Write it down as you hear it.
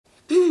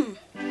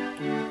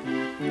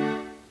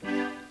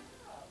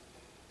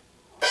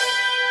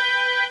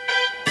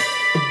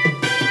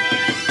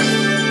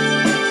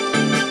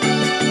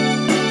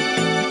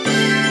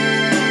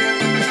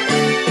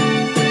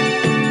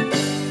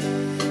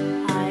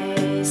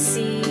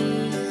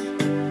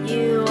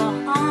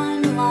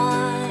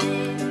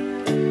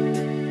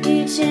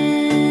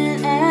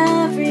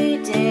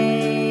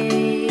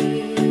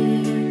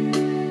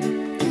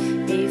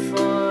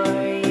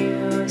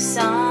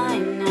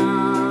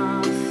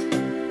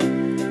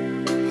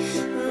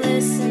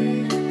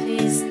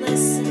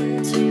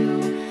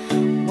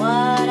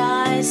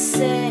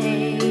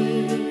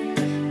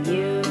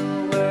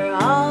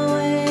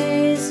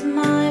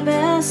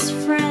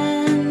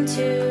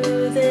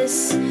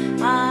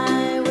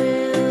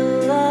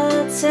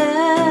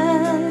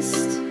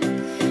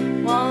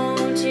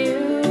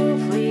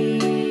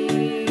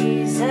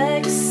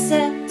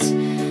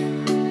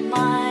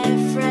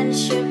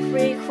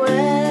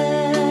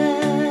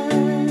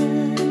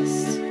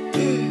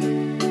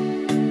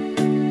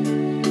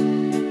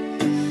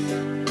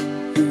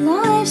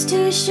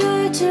too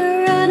short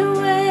to run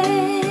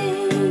away,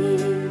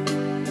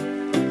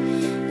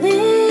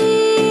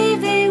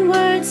 leaving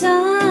words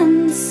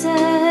unsaid.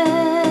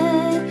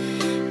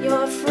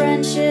 Your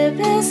friendship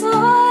is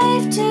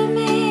life to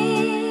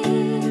me.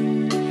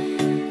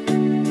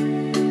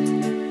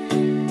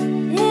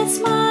 It's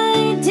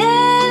my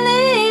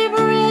daily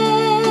bread.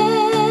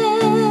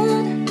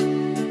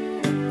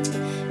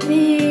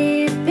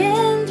 We've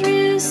been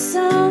through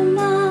so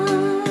much.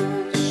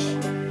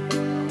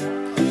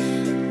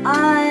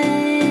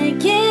 I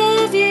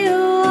give you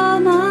all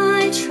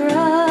my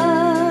trust.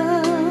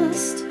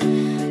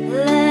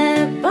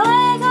 Let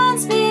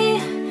bygones be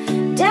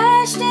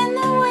dashed in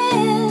the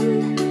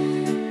wind.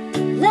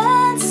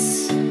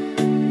 Let's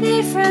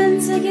be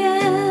friends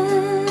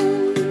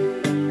again.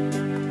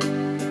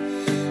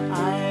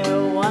 I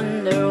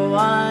wonder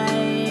why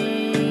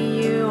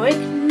you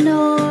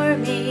ignore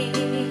me.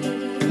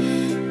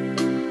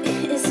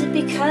 Is it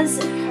because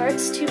it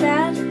hurts too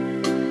bad?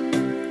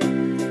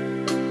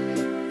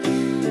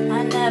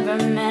 I never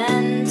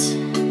meant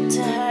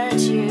to hurt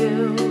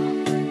you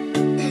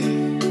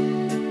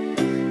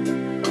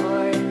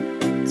or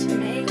to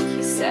make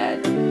you sad.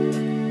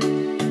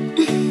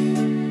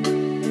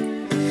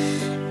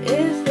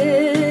 If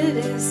it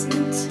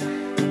isn't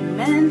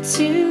meant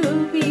to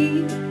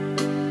be,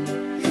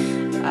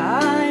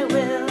 I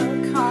will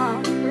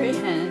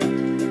comprehend,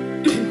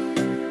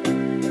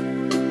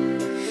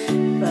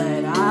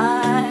 but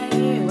I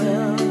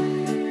will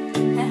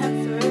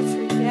never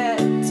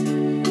forget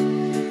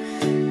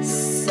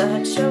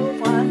such a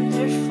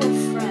wonderful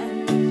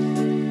friend.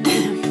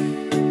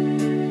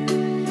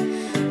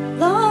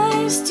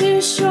 Life's too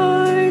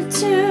short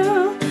to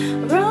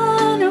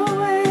run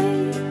away,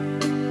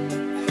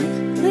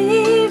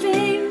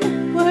 leaving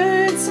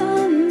words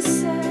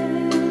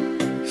unsaid.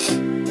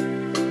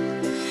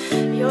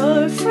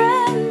 Your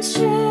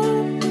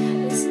friendship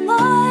is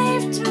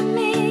life to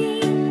me.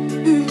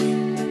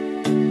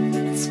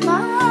 It's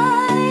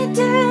my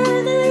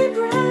daily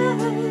bread.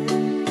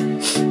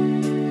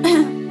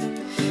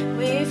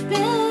 We've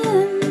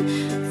been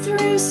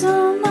through so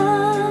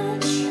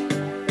much,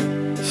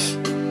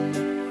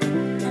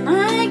 and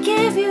I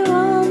give you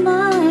all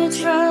my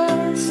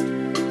trust.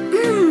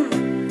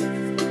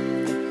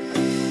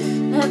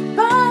 Let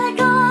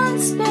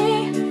bygones be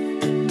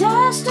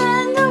dashed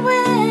in the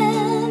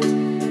wind.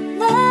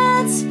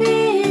 Let's be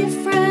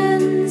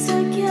friends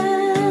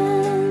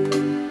again.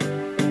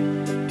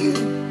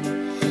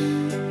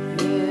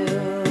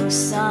 You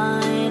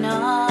sign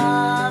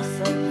off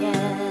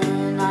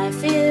again. I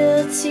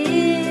feel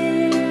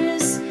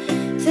tears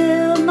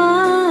fill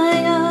my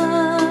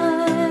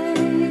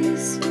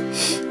eyes.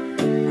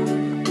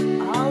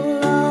 I'm all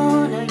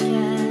alone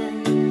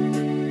again,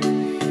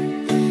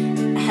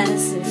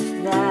 as if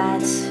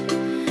that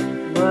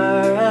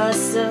were a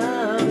surprise.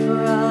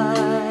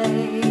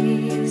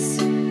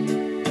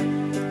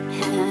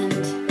 And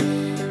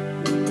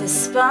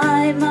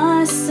despite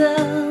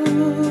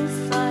myself,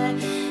 I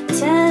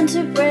tend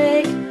to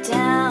break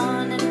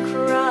down and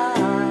cry.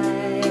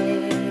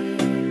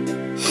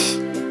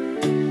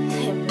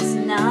 It was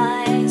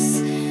nice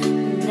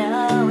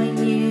knowing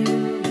you,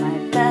 my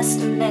best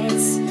of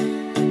mates.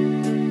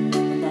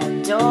 That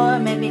door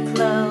may be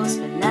closed,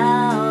 but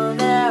now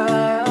there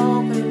are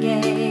open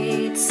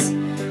gates.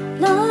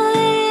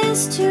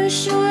 Life's too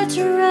short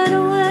to run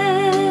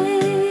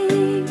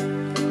away,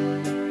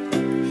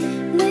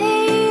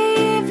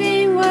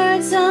 leaving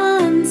words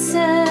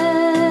unsaid.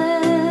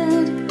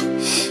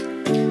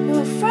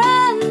 Your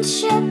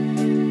friendship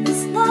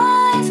is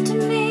life to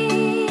me.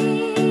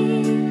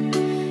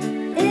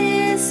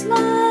 It's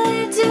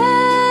my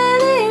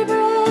daily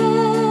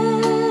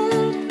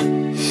bread.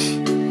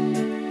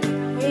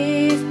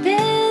 We've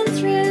been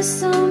through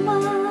so much.